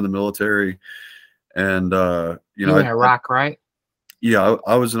my time in the military, and you were in Iraq, right? Yeah,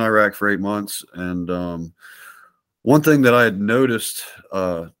 I was in Iraq for 8 months. And one thing that I had noticed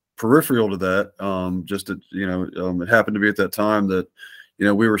peripheral to that, it happened to be at that time that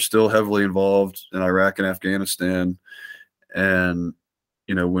we were still heavily involved in Iraq and Afghanistan. And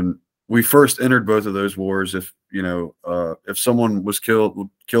when we first entered both of those wars, if someone was killed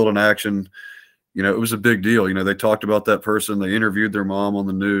in action, you know, it was a big deal. You know, they talked about that person. They interviewed their mom on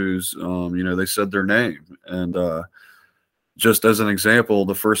the news. You know, they said their name. And just as an example,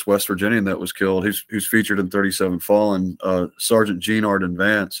 the first West Virginian that was killed, who's featured in 37 Fallen, Sergeant Gene Arden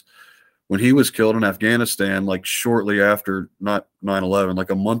Vance, when he was killed in Afghanistan, like shortly after, not 9/11, like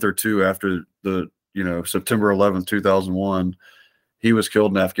a month or two after the, you know, September 11th, 2001, he was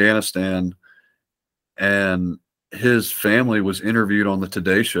killed in Afghanistan. And his family was interviewed on the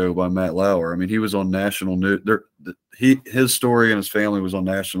Today Show by Matt Lauer. I mean, he was on national news. His story and his family was on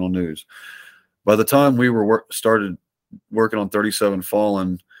national news. By the time we started working on 37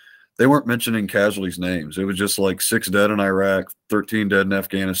 Fallen, they weren't mentioning casualties' names. It was just like 6 dead in Iraq, 13 dead in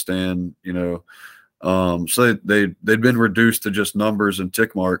Afghanistan. You know, so they'd been reduced to just numbers and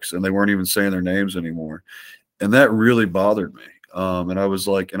tick marks, and they weren't even saying their names anymore. And that really bothered me. And I was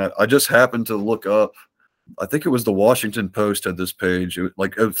like, and I just happened to look up. I think it was the Washington Post had this page,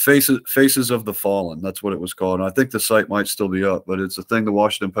 like Faces of the Fallen. That's what it was called. And I think the site might still be up, but it's a thing the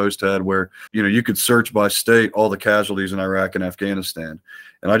Washington Post had where, you know, you could search by state all the casualties in Iraq and Afghanistan.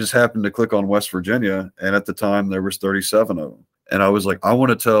 And I just happened to click on West Virginia, and at the time there was 37 of them. And I was like, I want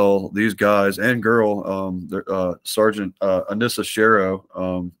to tell these guys and girl, Sergeant Anissa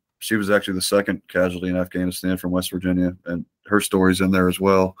Shero, she was actually the second casualty in Afghanistan from West Virginia, and her story's in there as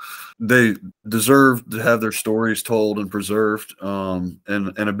well. They deserve to have their stories told and preserved in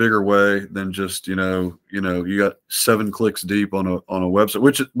a bigger way than just, you know, you got 7 clicks deep on a website,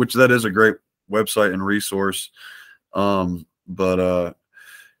 which that is a great website and resource. But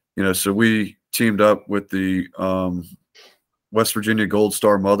you know, so we teamed up with the West Virginia Gold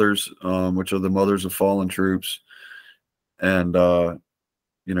Star Mothers, which are the mothers of fallen troops, and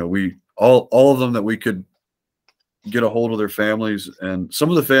you know, we all of them that we could get a hold of their families, and some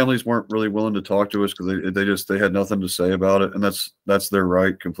of the families weren't really willing to talk to us because they had nothing to say about it, and that's their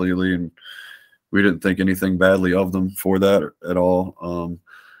right completely, and we didn't think anything badly of them for that at all.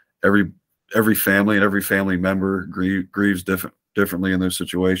 Every family and every family member grieves differently in those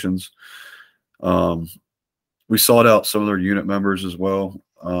situations. We sought out some of their unit members as well,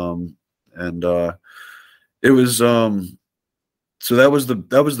 and it was so that was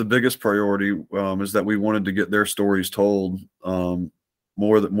the biggest priority, is that we wanted to get their stories told,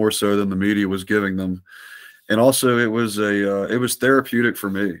 more so than the media was giving them. And also it was therapeutic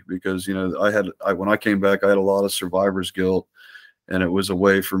for me because, you know, when I came back, I had a lot of survivor's guilt, and it was a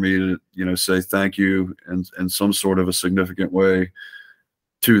way for me to, you know, say thank you in some sort of a significant way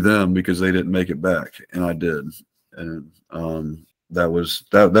to them because they didn't make it back, and I did. And that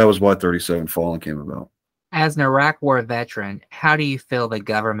was why 37 Fallen came about. As an Iraq War veteran, how do you feel the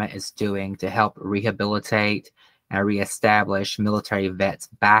government is doing to help rehabilitate and reestablish military vets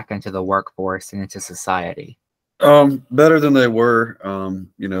back into the workforce and into society? Better than they were.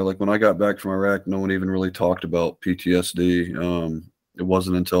 You know, like when I got back from Iraq, no one even really talked about PTSD. It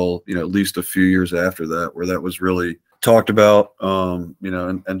wasn't until, you know, at least a few years after that where that was really talked about, you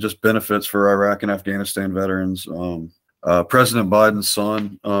know, and just benefits for Iraq and Afghanistan veterans. President Biden's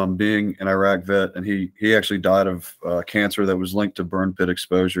son, being an Iraq vet, and he actually died of cancer that was linked to burn pit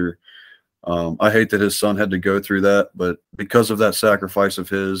exposure. I hate that his son had to go through that, but because of that sacrifice of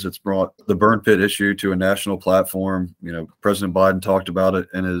his, it's brought the burn pit issue to a national platform. You know, President Biden talked about it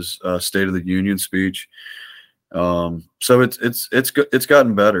in his State of the Union speech. So it's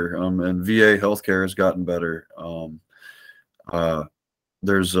gotten better, and VA healthcare has gotten better.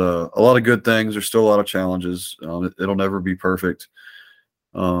 There's a lot of good things. There's still a lot of challenges. It'll never be perfect.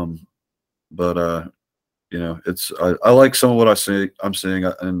 But you know, I like some of what I'm seeing,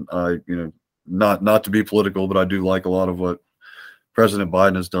 and you know, not to be political, but I do like a lot of what President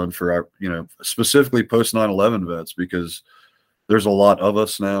Biden has done for our, you know, specifically post 9/11 vets, because there's a lot of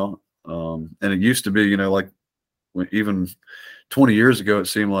us now. And it used to be, you know, like even 20 years ago, it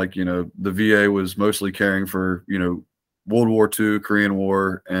seemed like, you know, the VA was mostly caring for, you know, World War II, Korean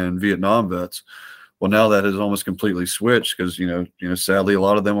War, and Vietnam vets. Well, now that has almost completely switched because, you know, sadly, a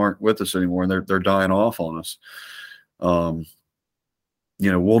lot of them aren't with us anymore, and they're dying off on us.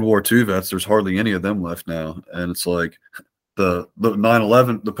 You know, World War II vets, there's hardly any of them left now, and it's like the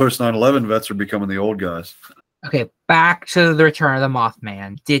 9/11, the post 9/11 vets are becoming the old guys. Okay, back to the Return of the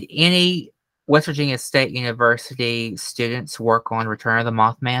Mothman. Did any West Virginia State University students work on Return of the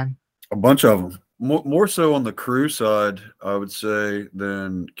Mothman? A bunch of them. More so on the crew side, I would say,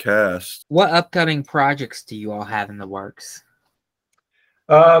 than cast. What upcoming projects do you all have in the works?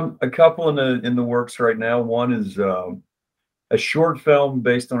 A couple in the works right now. One is a short film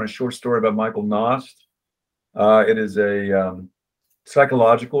based on a short story by Michael Nost. It is a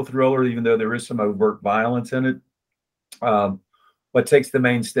psychological thriller, even though there is some overt violence in it. what takes the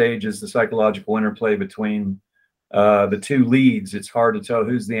main stage is the psychological interplay between the two leads. It's hard to tell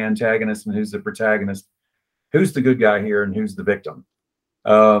who's the antagonist and who's the protagonist, who's the good guy here and who's the victim.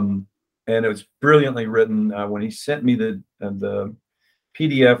 And it was brilliantly written. When he sent me the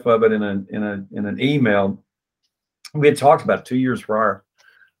PDF of it in an email, we had talked about it 2 years prior.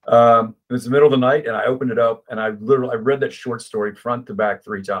 It was the middle of the night, and I opened it up, and I read that short story front to back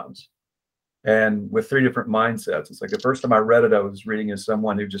 3 times, and with 3 different mindsets. It's like the first time I read it, I was reading as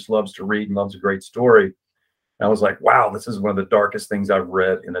someone who just loves to read and loves a great story. And I was like, wow, this is one of the darkest things I've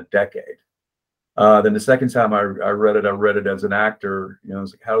read in a decade. Then the second time I read it as an actor. You know, I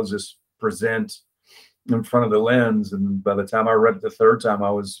was like, how does this present in front of the lens? And by the time I read it the third time,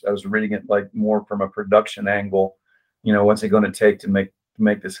 I was reading it like more from a production angle. You know, what's it going to take to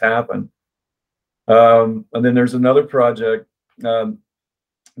make this happen? And then there's another project that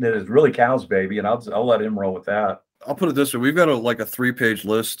is really Cal's baby, and I'll let him roll with that. I'll put it this way: we've got a 3-page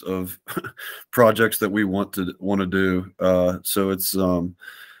list of projects that we want to do. So it's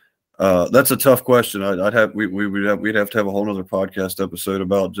that's a tough question. We'd have to have a whole nother podcast episode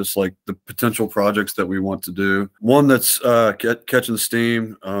about just like the potential projects that we want to do. One that's catching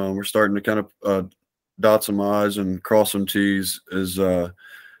steam. We're starting to kind of dot some I's and cross some T's. Is a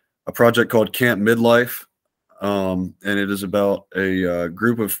project called Camp Midlife, and it is about a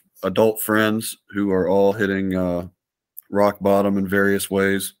group of adult friends who are all hitting rock bottom in various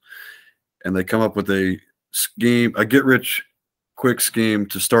ways, and they come up with a get-rich-quick scheme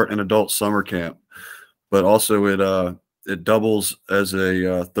to start an adult summer camp, but also it doubles as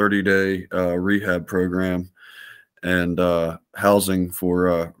a 30-day rehab program and housing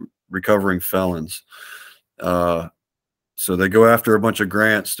for recovering felons. So they go after a bunch of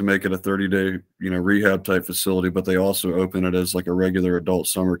grants to make it a 30-day, rehab type facility, but they also open it as like a regular adult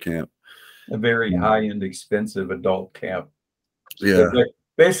summer camp. A very high-end, expensive adult camp. Yeah.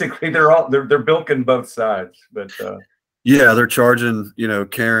 Basically, they're bilking both sides, but yeah, they're charging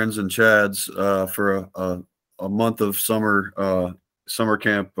Karens and Chads for a month of summer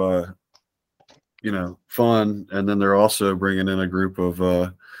camp, fun, and then they're also bringing in a group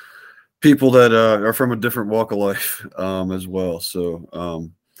of people that are from a different walk of life as well. So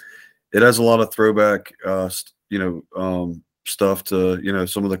it has a lot of throwback, stuff to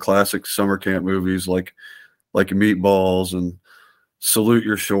some of the classic summer camp movies like Meatballs and Salute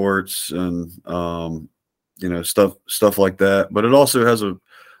Your Shorts and stuff like that. But it also has a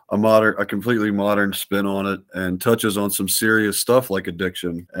completely modern spin on it and touches on some serious stuff like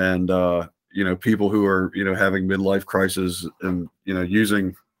addiction and people who are having midlife crisis and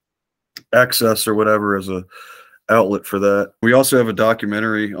using access or whatever as a outlet for that. We also have a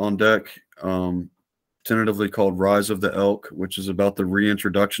documentary on deck, tentatively called Rise of the Elk, which is about the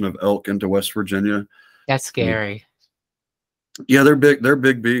reintroduction of elk into West Virginia. That's scary. Yeah, they're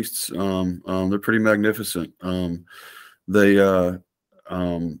big beasts. They're pretty magnificent.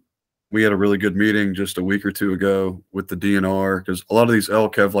 We had a really good meeting just a week or two ago with the DNR because a lot of these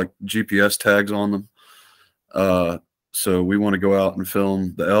elk have like GPS tags on them. So we want to go out and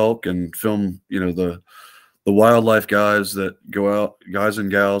film the elk and film, the wildlife guys and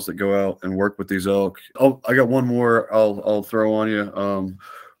gals that go out and work with these elk. I got one more I'll throw on you.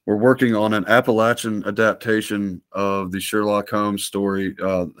 We're working on an Appalachian adaptation of the Sherlock Holmes story,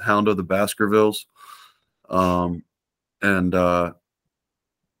 Hound of the Baskervilles.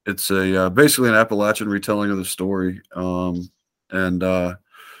 It's basically an Appalachian retelling of the story.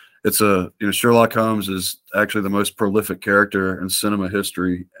 It's Sherlock Holmes is actually the most prolific character in cinema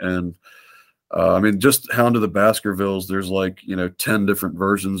history. And just Hound of the Baskervilles, there's 10 different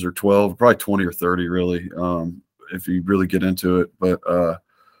versions or 12, probably 20 or 30 really, if you really get into it. But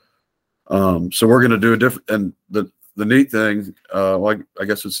so we're going to do a different, and the neat thing, I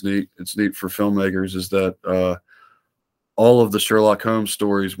guess it's neat for filmmakers is that all of the Sherlock Holmes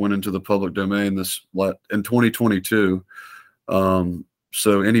stories went into the public domain in 2022.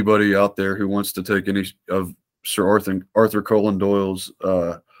 So anybody out there who wants to take any of Sir Arthur Conan Doyle's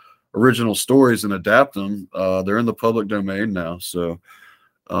original stories and adapt them, they're in the public domain now. So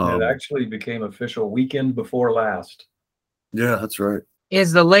it actually became official weekend before last. Yeah, that's right.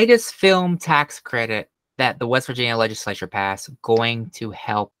 Is the latest film tax credit that the West Virginia legislature passed going to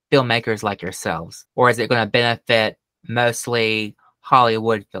help filmmakers like yourselves? Or is it going to benefit mostly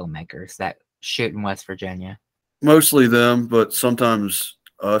Hollywood filmmakers that shoot in West Virginia? Mostly them, but sometimes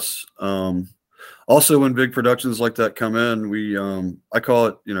us. Also, when big productions like that come in, we I call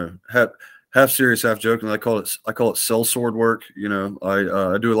it half serious, half joking. I call it sellsword work.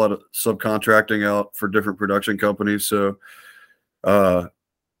 I do a lot of subcontracting out for different production companies. So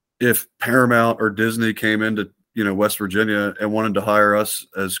if Paramount or Disney came in West Virginia and wanted to hire us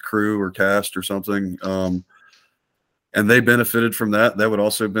as crew or cast or something. And they benefited from that. That would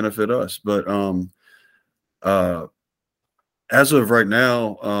also benefit us. But as of right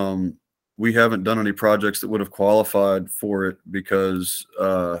now, we haven't done any projects that would have qualified for it because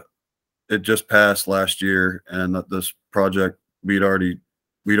it just passed last year, and this project we were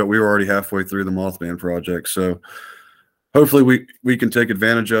already halfway through the Mothman project. So hopefully we can take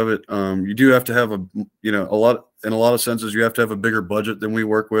advantage of it. You do have to have in a lot of senses, you have to have a bigger budget than we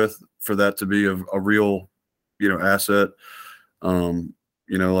work with for that to be a real, asset.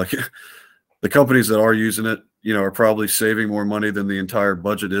 Like the companies that are using it, are probably saving more money than the entire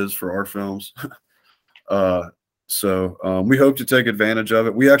budget is for our films. So we hope to take advantage of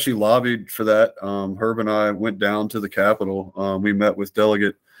it. We actually lobbied for that. Herb and I went down to the Capitol. We met with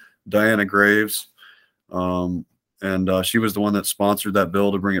Delegate Diana Graves, and she was the one that sponsored that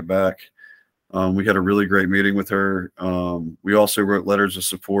bill to bring it back. We had a really great meeting with her. We also wrote letters of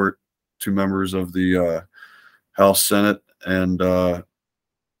support to members of the House, Senate, and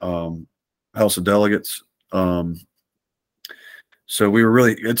House of Delegates. So we were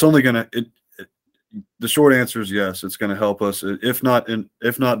really, it's only going to, the short answer is yes, it's going to help us, if not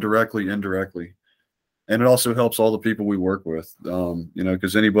directly, indirectly. And it also helps all the people we work with,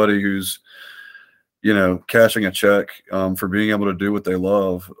 because anybody who's, cashing a check for being able to do what they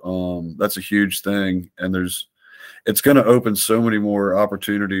love, that's a huge thing. And it's going to open so many more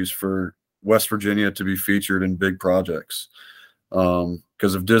opportunities for West Virginia to be featured in big projects.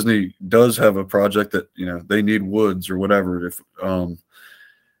 Because if Disney does have a project that, they need woods or whatever,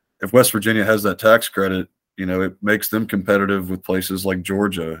 if West Virginia has that tax credit, it makes them competitive with places like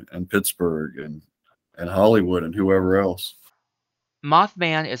Georgia and Pittsburgh and Hollywood and whoever else.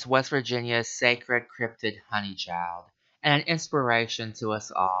 Mothman is West Virginia's sacred cryptid honey child and an inspiration to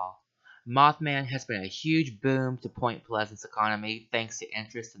us all. Mothman has been a huge boom to Point Pleasant's economy thanks to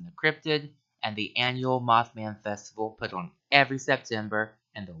interest in the cryptid and the annual Mothman Festival put on every September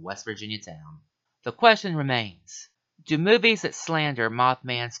in the West Virginia town. The question remains, do movies that slander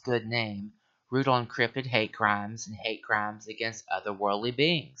Mothman's good name root on cryptid hate crimes and hate crimes against otherworldly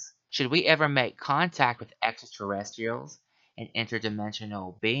beings? Should we ever make contact with extraterrestrials and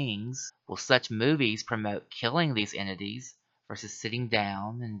interdimensional beings? Will such movies promote killing these entities versus sitting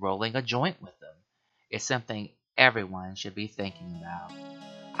down and rolling a joint with them? It's something everyone should be thinking about.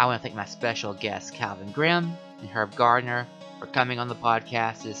 I want to thank my special guests Calvin Grimm and Herb Gardner for coming on the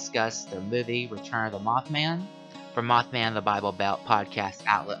podcast to discuss their movie Return of the Mothman. For Mothman the Bible Belt podcast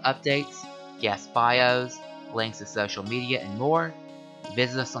outlet updates, guest bios, links to social media, and more,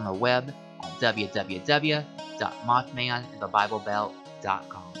 visit us on the web at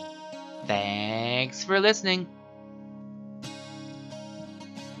www.mothmanandthebiblebelt.com. Thanks for listening.